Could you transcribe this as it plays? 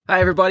Hi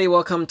everybody,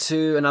 welcome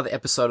to another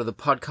episode of the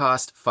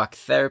podcast, Fuck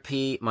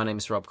Therapy. My name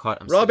is Rob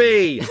Cott.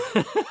 Robbie!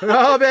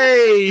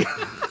 Robbie!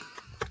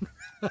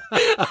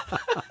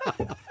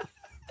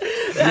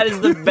 That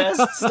is the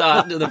best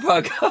start to the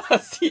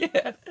podcast,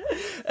 yeah.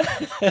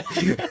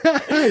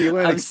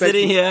 I'm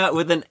sitting here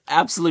with an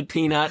absolute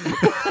peanut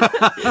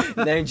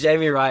named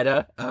Jamie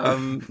Ryder.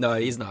 No,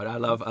 he's not. I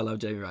love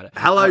Jamie Ryder.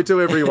 Hello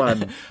to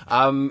everyone.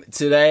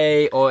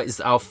 Today is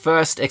our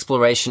first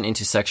exploration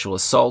into sexual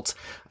assault.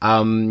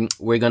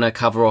 We're going to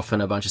cover off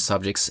on a bunch of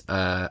subjects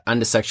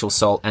under sexual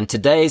assault, and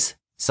today's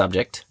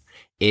subject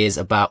is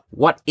about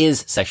what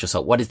is sexual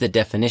assault, what is the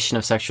definition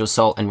of sexual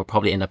assault, and we'll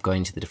probably end up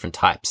going to the different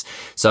types.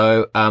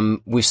 So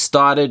we've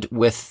started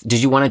with,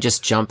 did you want to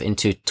just jump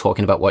into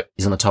talking about what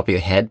is on the top of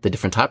your head, the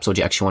different types, or do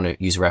you actually want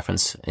to use a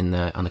reference on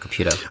the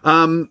computer?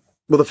 Well,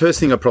 the first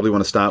thing I probably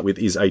want to start with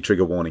is a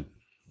trigger warning.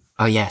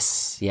 Oh,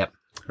 yes. Yep.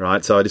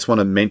 Right, so I just want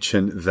to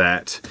mention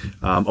that,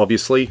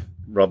 obviously,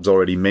 Rob's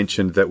already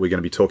mentioned that we're going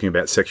to be talking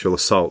about sexual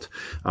assault.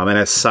 And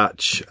as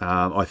such,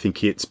 I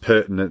think it's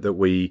pertinent that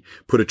we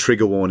put a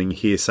trigger warning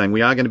here saying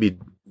we are going to be,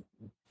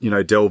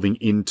 delving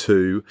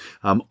into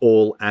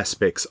all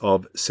aspects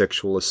of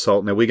sexual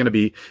assault. Now, we're going to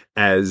be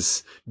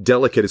as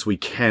delicate as we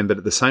can, but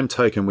at the same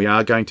token, we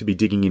are going to be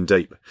digging in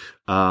deep.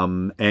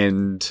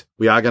 And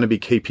we are going to be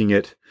keeping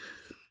it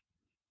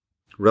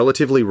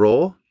relatively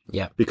raw.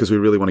 Yeah, because we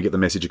really want to get the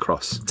message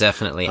across.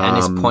 Definitely, and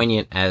as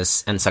poignant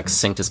and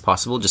succinct as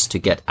possible, just to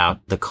get out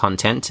the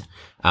content,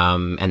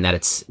 and that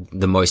it's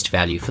the most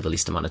value for the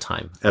least amount of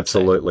time.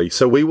 Absolutely.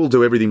 So we will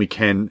do everything we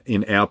can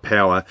in our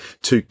power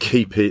to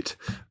keep it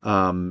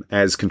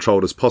as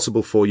controlled as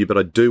possible for you. But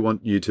I do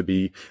want you to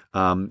be,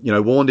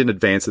 warned in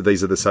advance that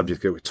these are the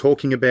subjects that we're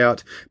talking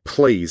about.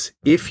 Please,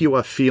 if you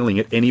are feeling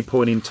at any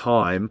point in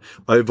time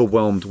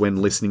overwhelmed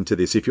when listening to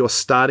this, if you're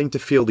starting to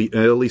feel the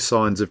early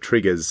signs of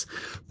triggers,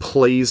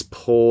 please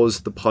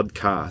pause the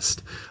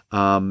podcast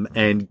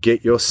and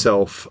get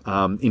yourself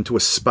into a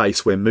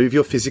space where move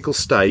your physical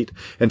state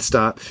and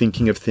start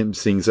thinking of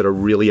things that are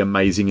really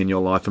amazing in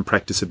your life and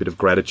practice a bit of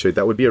gratitude.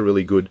 That would be a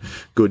really good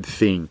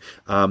thing.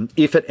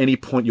 If at any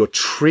point you're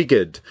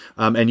triggered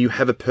and you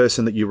have a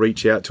person that you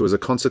reach out to as a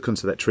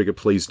consequence of that trigger,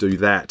 please do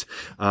that.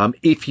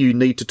 If you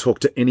need to talk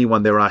to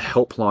anyone, there are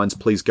helplines.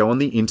 Please go on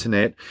the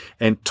internet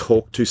and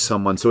talk to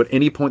someone. So at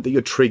any point that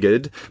you're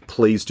triggered,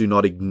 please do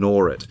not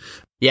ignore it.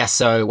 Yeah,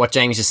 so what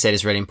Jamie just said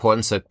is really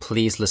important, so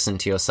please listen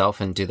to yourself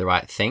and do the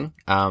right thing.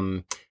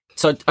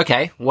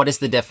 Okay, what is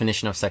the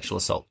definition of sexual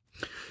assault?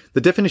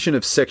 The definition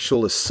of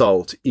sexual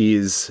assault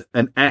is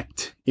an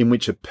act in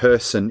which a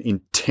person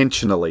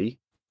intentionally,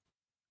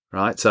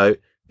 right? So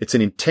it's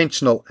an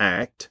intentional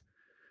act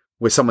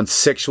where someone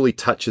sexually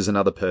touches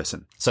another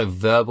person. So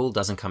verbal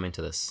doesn't come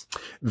into this?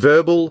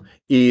 Verbal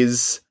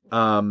is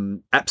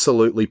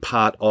absolutely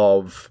part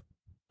of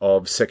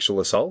sexual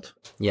assault.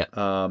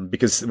 Yeah.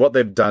 Because what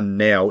they've done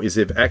now is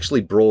they've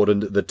actually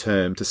broadened the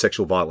term to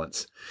sexual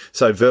violence.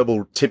 So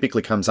verbal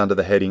typically comes under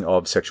the heading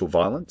of sexual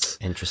violence.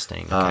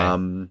 Interesting.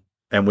 Okay.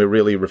 And we're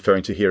really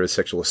referring to here as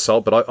sexual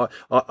assault. But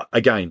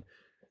again,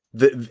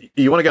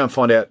 you want to go and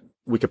find out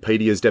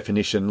Wikipedia's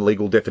definition,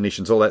 legal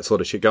definitions, all that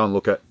sort of shit. Go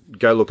look it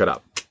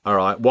up. All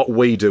right. What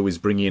we do is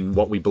bring in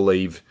what we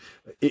believe.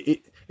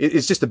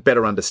 It's just a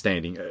better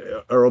understanding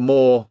or a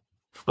more.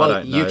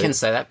 Well, you can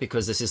say that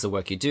because this is the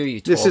work you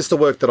do. This is the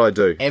work that I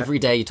do. Every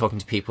day you're talking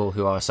to people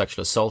who are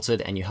sexually assaulted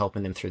and you're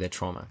helping them through their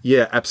trauma.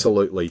 Yeah,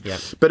 absolutely. Yeah.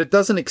 But it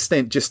doesn't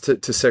extend just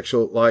to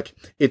sexual, like,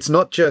 it's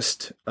not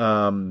just,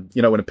 when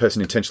a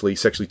person intentionally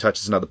sexually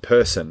touches another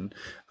person,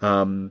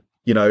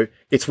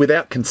 it's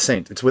without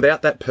consent. It's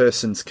without that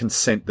person's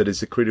consent that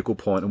is the critical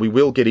point. And we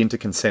will get into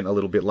consent a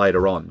little bit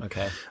later on.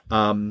 Okay.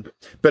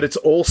 But it's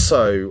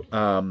also,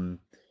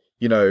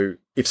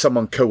 if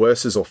someone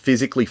coerces or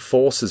physically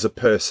forces a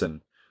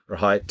person,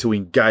 right, to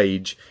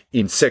engage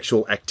in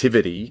sexual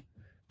activity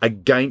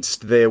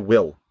against their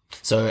will.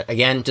 So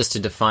again, just to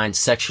define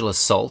sexual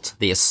assault,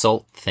 the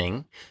assault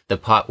thing, the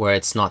part where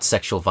it's not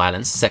sexual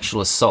violence,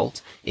 sexual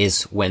assault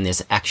is when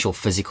there's actual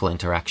physical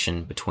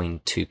interaction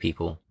between two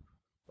people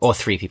or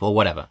three people or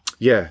whatever.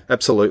 Yeah,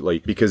 absolutely.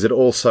 Because it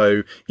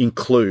also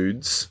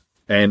includes,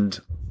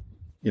 and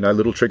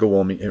little trigger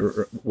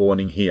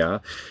warning here,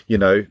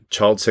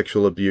 child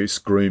sexual abuse,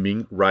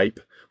 grooming,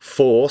 rape,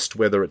 forced,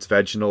 whether it's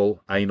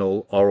vaginal,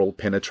 anal, oral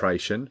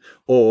penetration,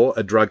 or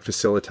a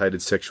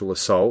drug-facilitated sexual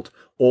assault,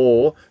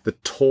 or the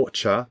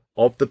torture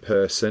of the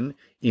person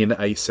in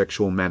a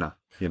sexual manner,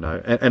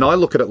 And I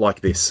look at it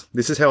like this.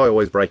 This is how I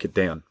always break it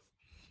down.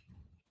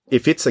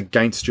 If it's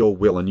against your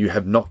will and you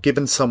have not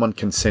given someone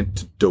consent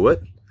to do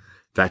it,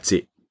 that's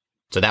it.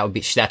 So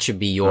that should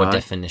be your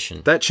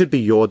definition. That should be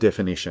your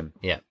definition.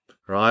 Yeah.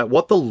 Right?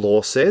 What the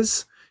law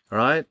says,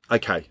 right?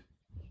 Okay.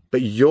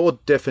 But your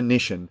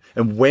definition,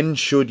 and when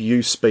should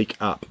you speak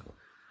up?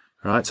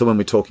 Right? So when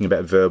we're talking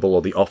about verbal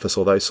or the office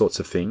or those sorts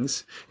of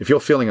things, if you're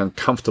feeling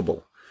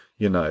uncomfortable,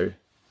 and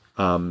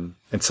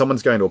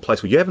someone's going to a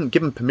place where you haven't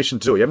given permission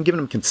to do it, you haven't given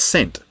them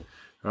consent,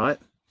 right?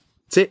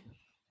 That's it.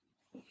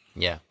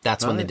 Yeah,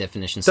 that's when the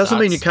definition starts.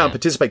 Doesn't mean you can't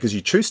participate because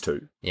you choose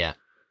to. Yeah.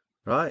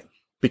 right?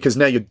 Because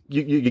now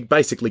you're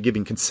basically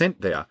giving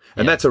consent there.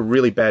 And that's a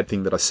really bad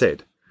thing that I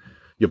said.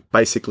 You're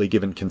basically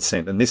given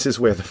consent. And this is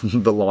where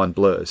the line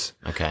blurs.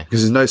 Okay.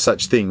 Because there's no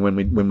such thing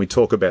when we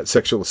talk about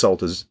sexual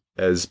assault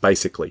as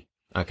basically.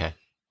 Okay.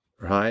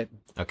 Right?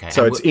 Okay.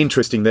 So it's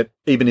interesting that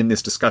even in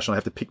this discussion, I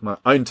have to pick my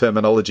own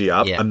terminology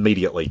up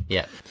immediately.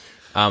 Yeah.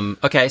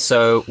 Okay,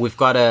 so we've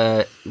got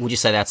would you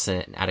say that's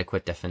an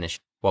adequate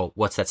definition? Well,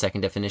 what's that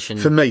second definition?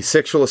 For me,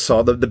 sexual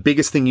assault, the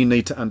biggest thing you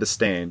need to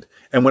understand,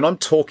 and when I'm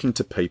talking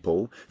to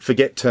people,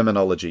 forget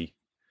terminology.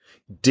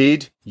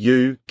 Did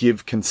you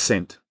give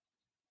consent?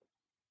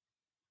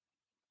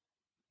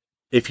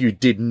 If you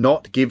did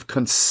not give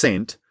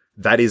consent,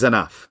 that is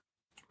enough.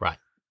 Right.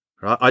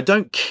 I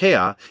don't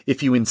care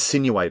if you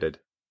insinuated.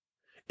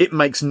 It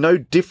makes no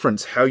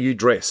difference how you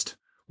dressed,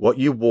 what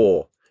you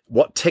wore,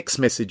 what text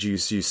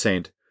messages you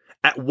sent,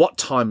 at what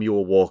time you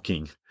were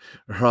walking,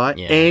 right?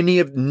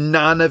 Yeah.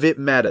 None of it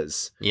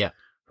matters. Yeah.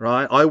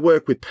 Right? I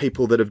work with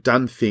people that have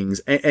done things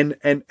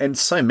and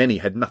so many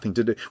had nothing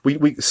to do.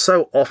 We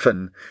so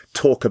often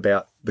talk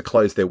about the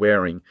clothes they're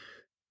wearing.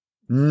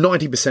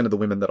 90% of the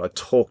women that I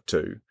talk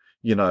to,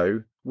 you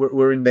know,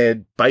 were in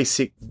their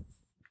basic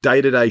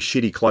day-to-day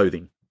shitty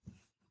clothing.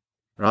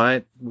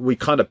 Right? We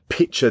kind of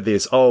picture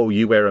this, oh,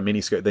 you wear a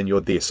miniskirt, then you're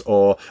this,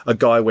 or a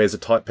guy wears a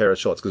tight pair of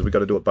shorts because we've got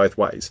to do it both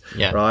ways.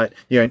 Yeah. Right?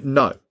 You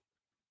know,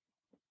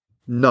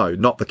 no,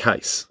 not the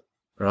case.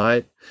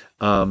 Right?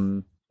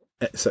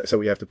 So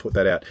we have to put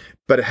that out.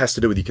 But it has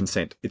to do with your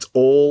consent. It's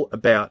all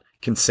about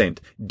consent.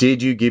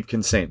 Did you give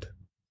consent?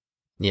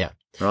 Yeah.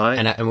 Right.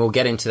 And we'll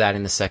get into that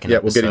in the second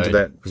episode. We'll get into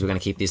that. Because we're going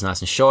to keep these nice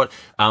and short.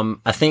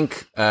 I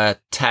think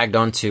tagged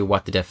on to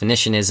what the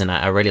definition is, and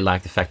I really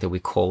like the fact that we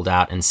called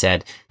out and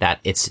said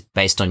that it's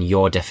based on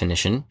your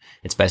definition.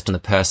 It's based on the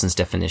person's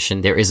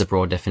definition. There is a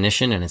broad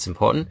definition, and it's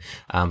important,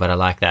 but I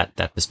like that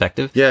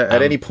perspective. Yeah,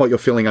 at any point you're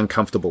feeling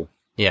uncomfortable.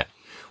 Yeah.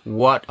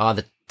 What are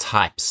the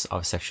types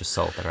of sexual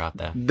assault that are out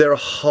there? There are a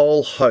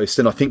whole host,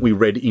 and I think we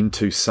read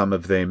into some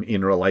of them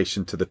in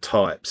relation to the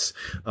types.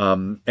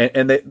 And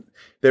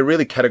they're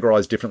really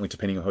categorized differently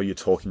depending on who you're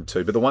talking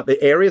to. But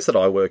the areas that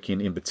I work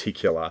in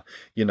particular,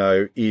 you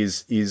know,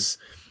 is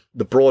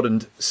the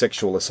broadened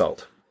sexual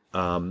assault.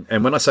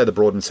 And when I say the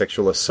broadened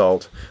sexual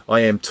assault,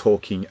 I am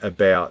talking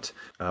about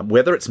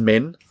whether it's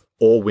men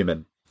or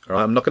women. All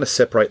right? I'm not going to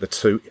separate the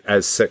two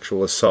as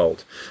sexual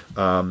assault.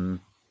 And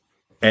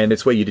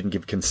it's where you didn't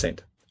give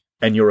consent.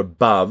 And you're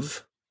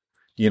above,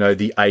 you know,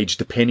 the age,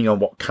 depending on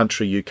what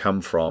country you come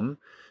from,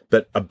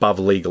 but above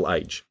legal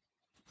age.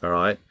 All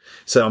right.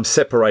 So I'm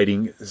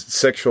separating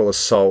sexual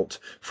assault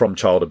from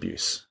child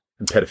abuse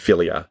and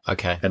pedophilia.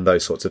 Okay. And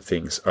those sorts of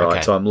things. All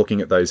right. So I'm looking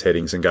at those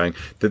headings and going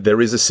that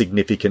there is a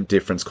significant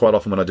difference. Quite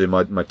often when I do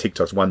my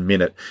TikToks 1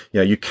 minute,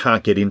 you know, you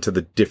can't get into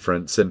the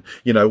difference. And,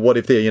 you know, what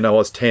if they're, you know, I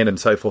was 10 and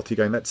so forth. You're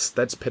going, that's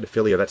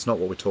pedophilia. That's not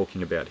what we're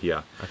talking about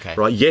here. Okay.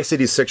 Right. Yes, it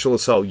is sexual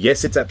assault.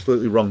 Yes, it's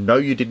absolutely wrong. No,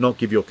 you did not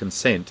give your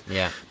consent.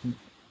 Yeah.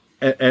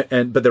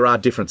 But there are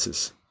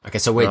differences. Okay,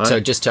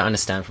 so just to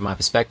understand from my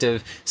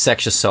perspective,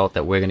 sexual assault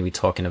that we're going to be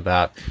talking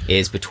about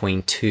is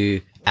between two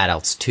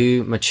adults,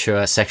 two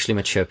sexually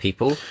mature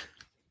people.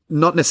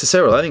 Not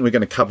necessarily. I think we're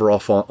going to cover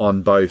off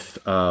on both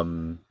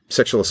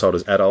sexual assault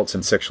as adults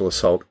and sexual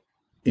assault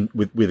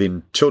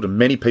within children.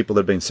 Many people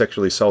that have been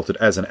sexually assaulted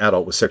as an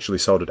adult were sexually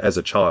assaulted as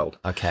a child.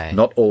 Okay.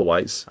 Not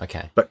always.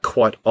 Okay. But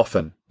quite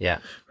often. Yeah.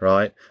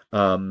 Right?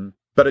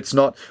 But it's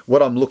not,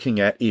 what I'm looking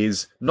at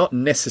is not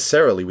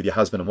necessarily with your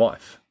husband and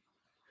wife.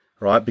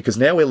 Right? Because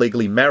now we're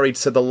legally married,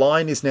 so the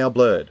line is now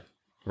blurred.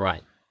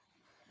 Right.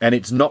 And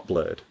it's not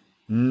blurred.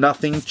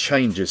 Nothing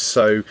changes.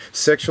 So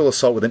sexual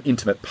assault with an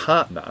intimate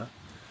partner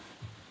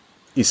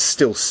is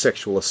still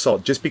sexual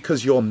assault. Just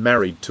because you're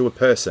married to a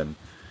person,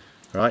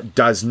 right,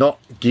 does not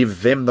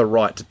give them the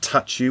right to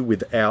touch you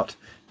without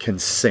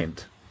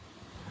consent.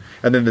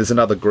 And then there's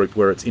another group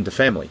where it's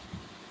interfamily.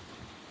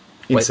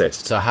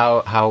 Incest. Wait, so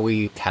how are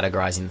we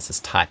categorizing this as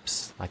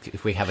types? Like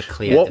if we have a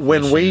clear definition?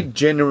 When we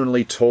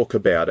generally talk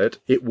about it,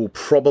 it will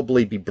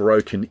probably be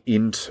broken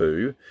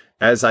into,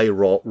 as a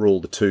rule,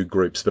 the two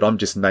groups, but I'm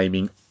just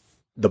naming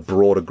the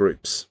broader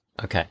groups.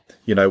 Okay.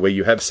 You know, where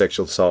you have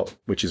sexual assault,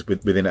 which is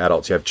within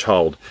adults, you have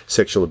child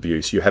sexual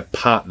abuse, you have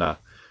partner,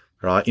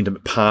 right?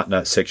 Intimate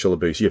partner sexual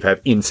abuse. You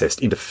have incest,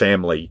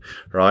 interfamily,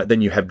 right?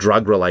 Then you have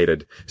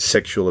drug-related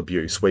sexual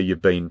abuse where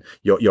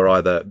you're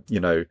either, you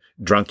know,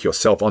 drunk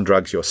yourself, on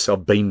drugs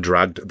yourself, being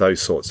drugged,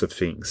 those sorts of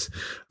things.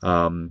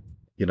 You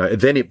know,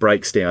 then it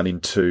breaks down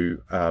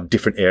into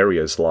different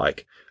areas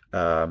like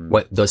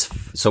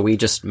so we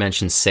just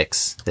mentioned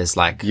 6. There's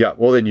like... Yeah,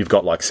 well, then you've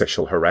got like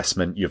sexual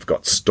harassment, you've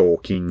got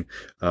stalking,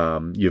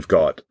 you've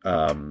got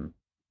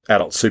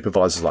adult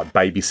supervisors like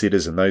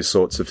babysitters and those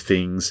sorts of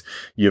things.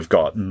 You've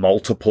got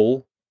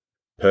multiple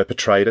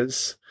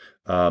perpetrators.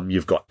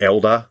 You've got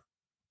elder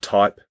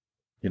type,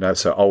 you know,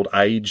 so old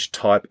age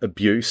type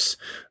abuse.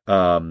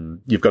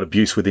 You've got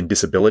abuse within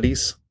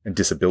disabilities and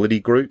disability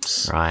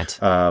groups. Right.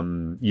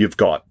 You've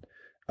got,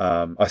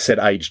 I said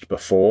aged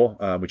before,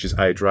 which is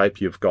age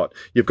rape. You've got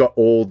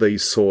all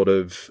these sort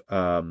of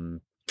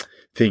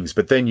things.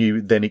 But then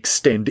you then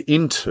extend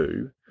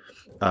into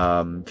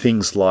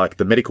things like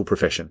the medical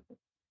profession,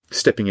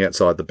 stepping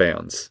outside the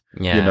bounds.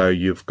 Yeah. You know,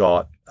 you've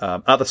got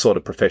other sort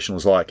of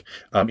professionals like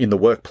in the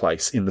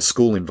workplace, in the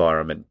school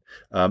environment,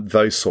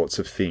 those sorts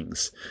of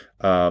things.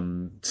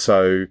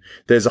 So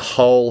there's a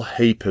whole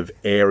heap of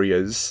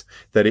areas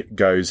that it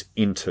goes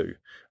into.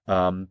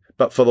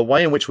 But for the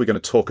way in which we're going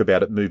to talk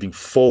about it moving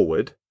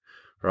forward,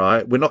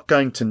 right, we're not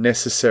going to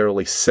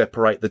necessarily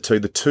separate the two.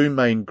 The two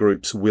main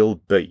groups will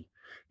be,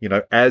 you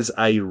know, as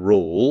a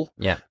rule,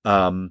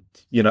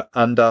 you know,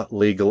 under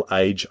legal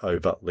age,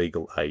 over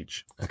legal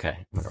age.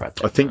 Okay. Right.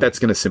 I think that's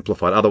going to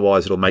simplify it.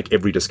 Otherwise, it'll make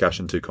every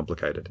discussion too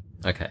complicated.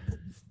 Okay.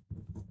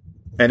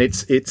 And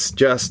it's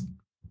just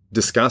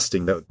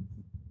disgusting that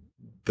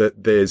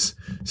there's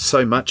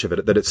so much of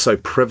it, that it's so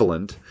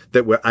prevalent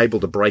that we're able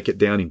to break it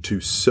down into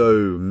so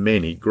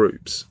many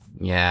groups.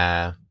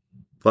 Yeah.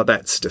 Like,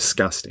 that's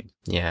disgusting.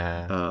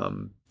 Yeah.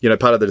 You know,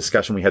 part of the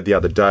discussion we had the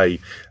other day,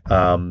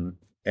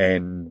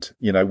 and,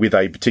 you know, with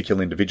a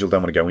particular individual,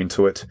 don't want to go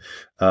into it.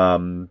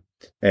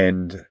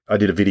 And I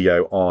did a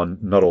video on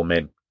not all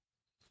men.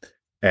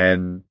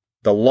 And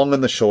the long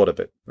and the short of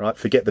it, right?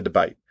 Forget the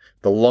debate.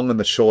 The long and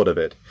the short of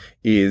it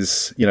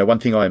is, you know, one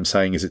thing I am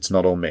saying is it's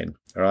not all men.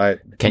 All right.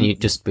 Can you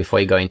just,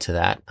 before you go into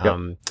that,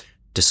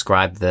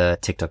 describe the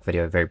TikTok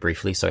video very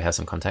briefly so it has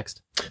some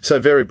context? So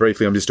very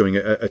briefly, I'm just doing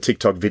a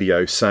TikTok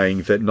video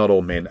saying that not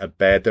all men are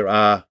bad. There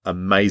are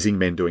amazing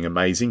men doing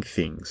amazing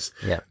things.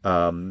 Yeah.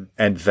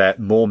 And that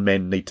more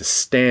men need to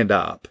stand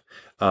up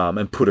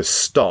and put a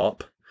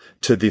stop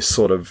to this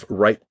sort of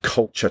rape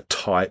culture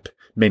type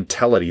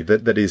mentality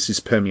that is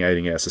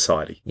permeating our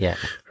society. Yeah.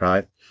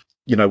 Right.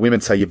 You know, women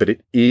say, yeah, but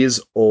it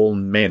is all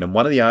men. And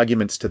one of the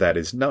arguments to that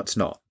is, no, it's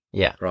not.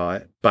 Yeah.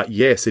 Right. But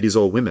yes, it is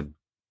all women.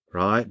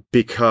 Right.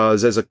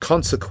 Because as a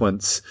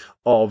consequence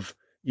of,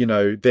 you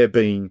know, there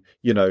being,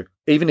 you know,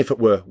 even if it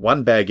were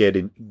one bad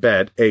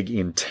egg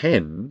in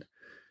 10,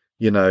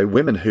 you know,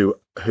 women who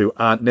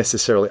aren't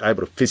necessarily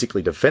able to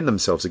physically defend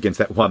themselves against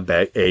that one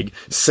bad egg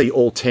have to see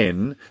all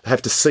 10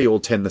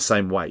 the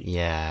same way.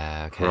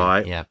 Yeah. Okay.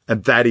 Right. Yeah.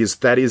 And that is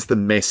the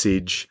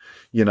message,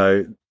 you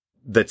know,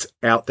 that's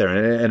out there.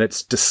 And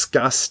it's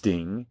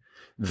disgusting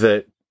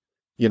that,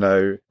 you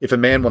know, if a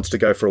man wants to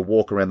go for a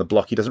walk around the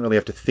block, he doesn't really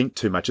have to think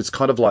too much. It's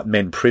kind of like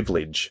men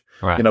privilege.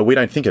 Right. You know, we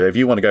don't think of it. If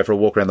you want to go for a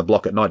walk around the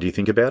block at night, do you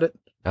think about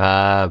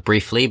it?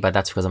 Briefly, but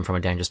that's because I'm from a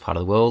dangerous part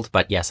of the world.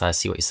 But yes, I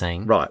see what you're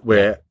saying. Right.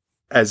 Where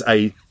as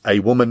a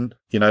woman,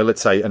 you know,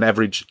 let's say an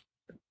average,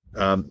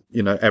 I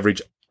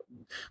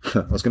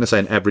was going to say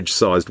an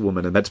average-sized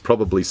woman, and that's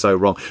probably so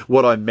wrong.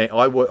 What I meant,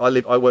 I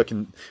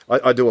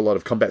do a lot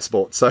of combat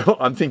sports, so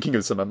I'm thinking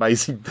of some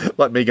amazing,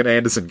 like Megan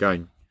Anderson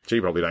going, she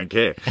probably don't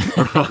care,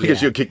 because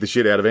she'll kick the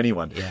shit out of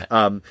anyone. Yeah.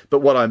 But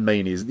what I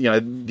mean is, you know,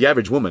 the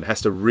average woman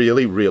has to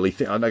really, really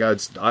think. I know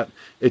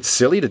it's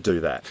silly to do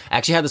that. I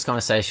actually had this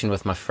conversation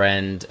with my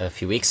friend a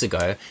few weeks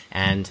ago,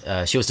 and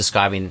she was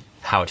describing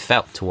how it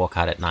felt to walk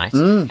out at night.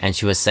 And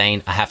she was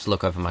saying, I have to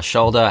look over my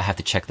shoulder. I have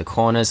to check the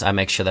corners. I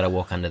make sure that I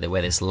walk under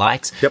where there's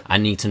light. Yep. I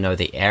need to know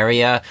the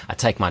area. I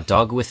take my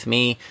dog with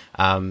me.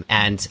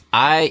 And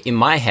I, in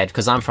my head,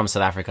 because I'm from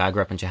South Africa, I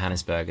grew up in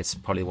Johannesburg. It's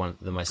probably one of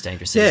the most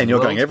dangerous cities Yeah, in and the you're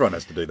world. going, everyone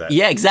has to do that.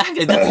 Yeah,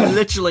 exactly. That's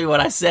literally what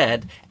I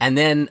said. And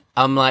then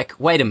I'm like,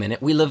 wait a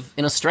minute. We live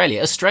in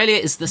Australia. Australia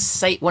is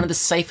one of the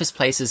safest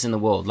places in the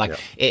world. Like,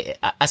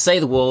 I say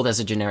the world as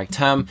a generic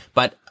term,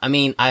 but I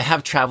mean, I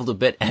have traveled a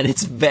bit and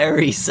it's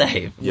very safe.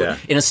 Yeah.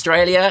 In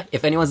Australia,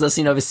 if anyone's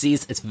listening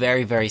overseas, it's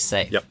very, very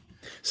safe. Yep.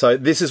 So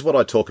this is what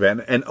I talk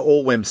about, and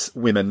all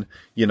women,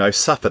 you know,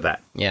 suffer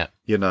that. Yeah.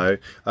 You know,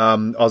 I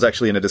was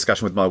actually in a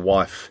discussion with my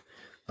wife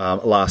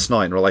last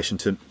night in relation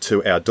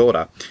to our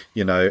daughter,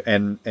 you know,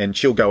 and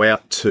she'll go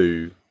out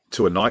to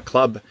a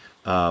nightclub,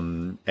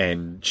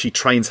 and she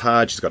trains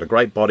hard. She's got a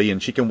great body,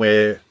 and she can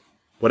wear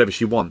whatever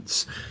she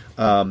wants.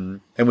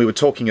 And we were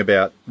talking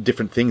about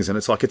different things, and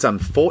it's like, it's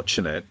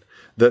unfortunate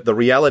that the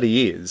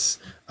reality is,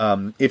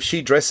 if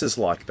she dresses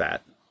like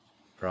that,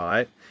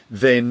 right,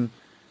 then,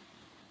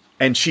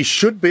 and she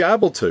should be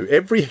able to,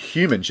 every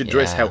human should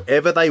dress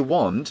however they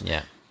want,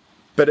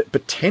 but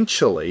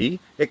potentially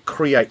it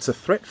creates a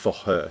threat for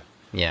her.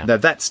 Yeah. Now,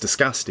 that's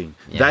disgusting.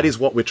 Yeah. That is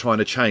what we're trying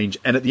to change.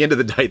 And at the end of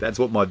the day, that's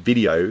what my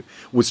video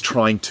was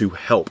trying to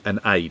help and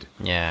aid.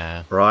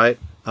 Yeah. Right?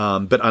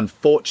 But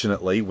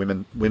unfortunately,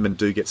 women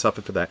do get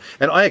suffered for that.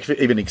 And I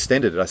actually even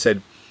extended it. I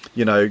said,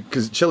 you know,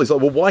 because Shelley's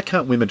like, well, why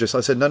can't women dress?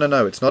 I said,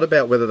 no. It's not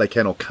about whether they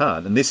can or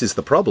can't. And this is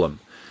the problem,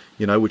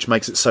 you know, which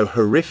makes it so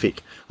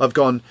horrific. I've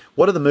gone,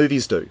 what do the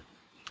movies do?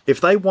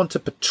 If they want to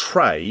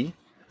portray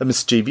a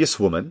mischievous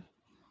woman,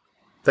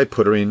 they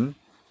put her in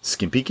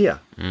skimpy gear.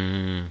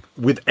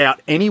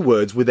 Without any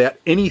words, without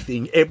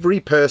anything, every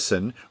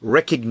person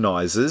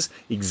recognises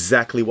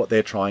exactly what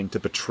they're trying to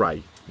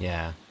portray.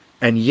 Yeah.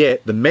 And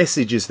yet the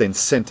message is then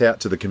sent out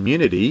to the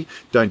community,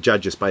 don't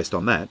judge us based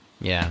on that.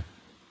 Yeah.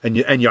 And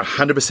you're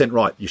 100%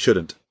 right, you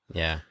shouldn't.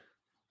 Yeah.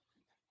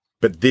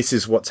 but this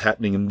is what's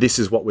happening and this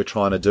is what we're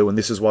trying to do. And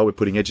this is why we're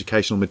putting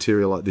educational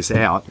material like this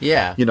out.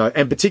 Yeah. You know,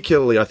 and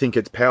particularly I think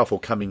it's powerful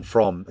coming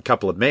from a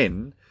couple of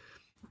men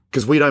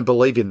because we don't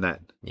believe in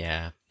that.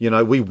 Yeah. You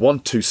know, we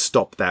want to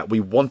stop that.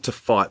 We want to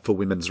fight for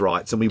women's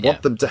rights and we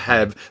want them to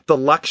have the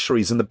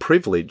luxuries and the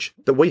privilege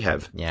that we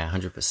have. Yeah,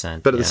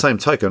 100%. But at the same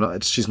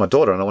token, she's my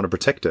daughter and I want to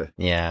protect her.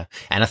 Yeah.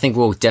 And I think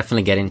we'll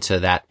definitely get into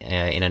that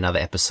in another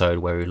episode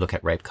where we look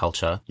at rape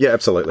culture. Yeah,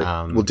 absolutely.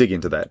 We'll dig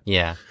into that.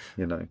 Yeah.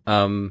 You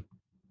know.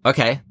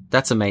 Okay.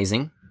 That's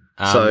amazing.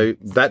 So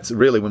that's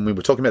really, when we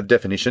were talking about the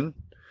definition,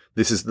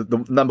 this is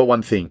the number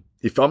one thing.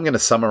 If I'm going to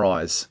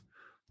summarize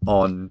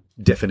on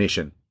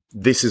definition,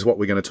 this is what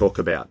we're going to talk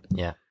about.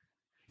 Yeah.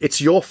 It's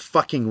your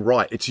fucking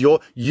right.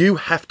 You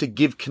have to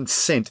give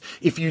consent.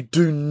 If you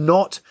do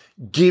not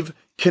give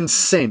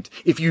consent,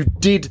 if you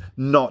did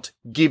not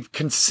give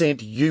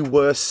consent, you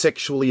were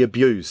sexually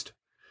abused.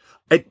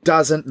 It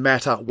doesn't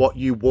matter what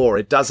you wore.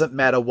 It doesn't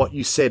matter what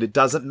you said. It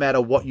doesn't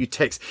matter what you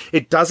text.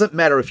 It doesn't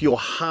matter if you're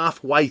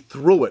halfway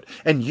through it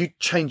and you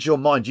change your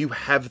mind. You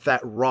have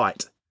that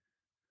right.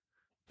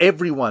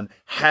 Everyone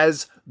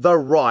has the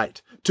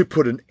right to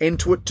put an end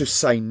to it, to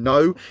say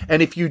no.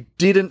 And if you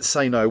didn't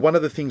say no, one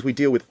of the things we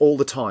deal with all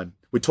the time,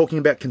 we're talking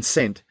about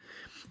consent,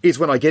 is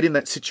when I get in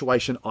that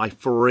situation, I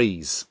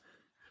freeze.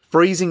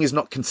 Freezing is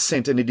not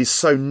consent, and it is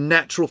so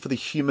natural for the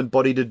human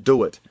body to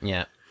do it.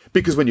 Yeah.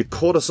 Because when your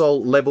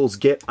cortisol levels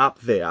get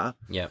up there,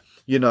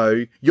 you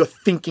know, your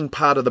thinking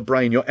part of the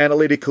brain, your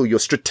analytical, your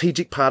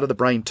strategic part of the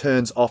brain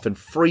turns off, and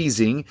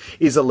freezing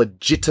is a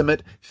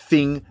legitimate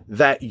thing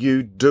that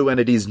you do, and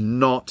it is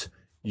not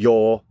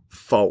your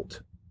fault.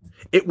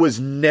 It was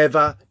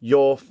never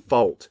your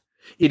fault.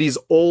 It is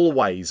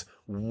always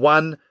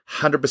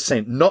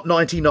 100%, not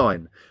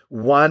 99,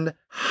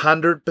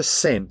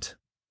 100%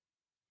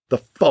 the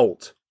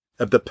fault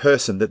of the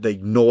person that they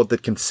ignored the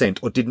consent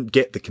or didn't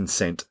get the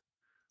consent.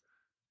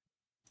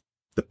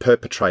 The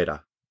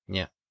perpetrator.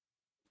 Yeah.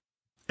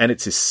 And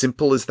it's as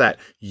simple as that.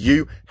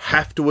 You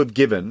have to have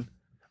given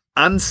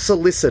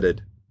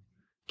unsolicited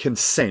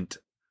consent.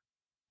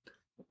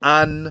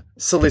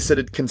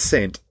 Unsolicited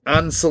consent.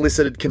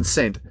 Unsolicited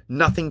consent.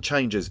 Nothing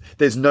changes.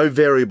 There's no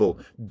variable.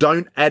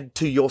 Don't add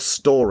to your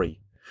story.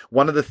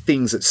 One of the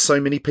things that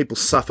so many people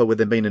suffer when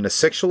they've been in a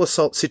sexual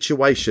assault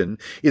situation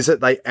is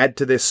that they add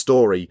to their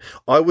story.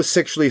 I was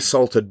sexually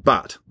assaulted,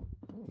 but...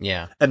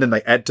 Yeah. And then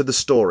they add to the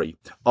story.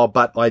 Oh,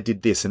 but I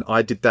did this and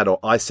I did that, or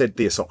I said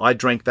this, or I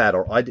drank that,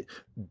 or I did...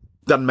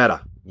 Doesn't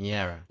matter.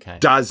 Yeah, okay.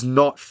 Does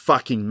not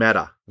fucking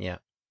matter. Yeah.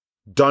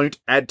 Don't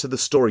add to the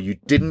story. You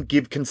didn't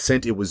give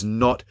consent. It was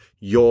not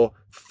your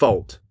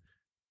fault.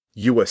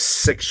 You were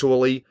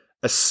sexually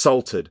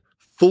assaulted.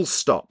 Full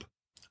stop.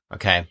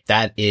 Okay.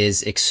 That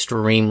is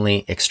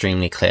extremely,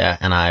 extremely clear.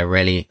 And I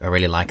really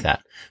like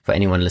that. For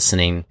anyone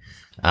listening,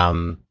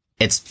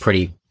 it's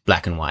pretty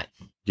black and white.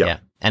 Yep. Yeah.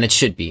 And it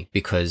should be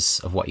because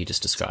of what you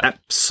just described.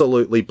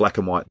 Absolutely black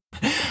and white.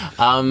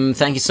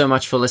 Thank you so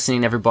much for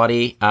listening,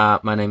 everybody.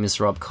 My name is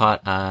Rob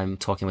Cott. I'm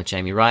talking with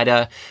Jamie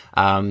Ryder.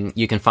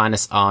 You can find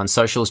us on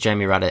socials,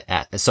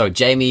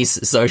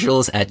 Jamie's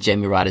socials at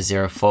Jamie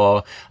Ryder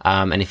 04.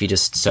 And if you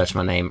just search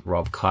my name,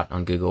 Rob Cott,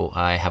 on Google,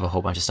 I have a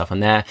whole bunch of stuff on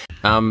there.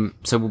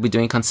 So we'll be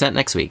doing consent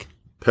next week.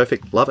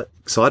 Perfect. Love it.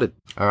 Excited.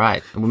 All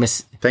right.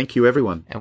 Thank you, everyone.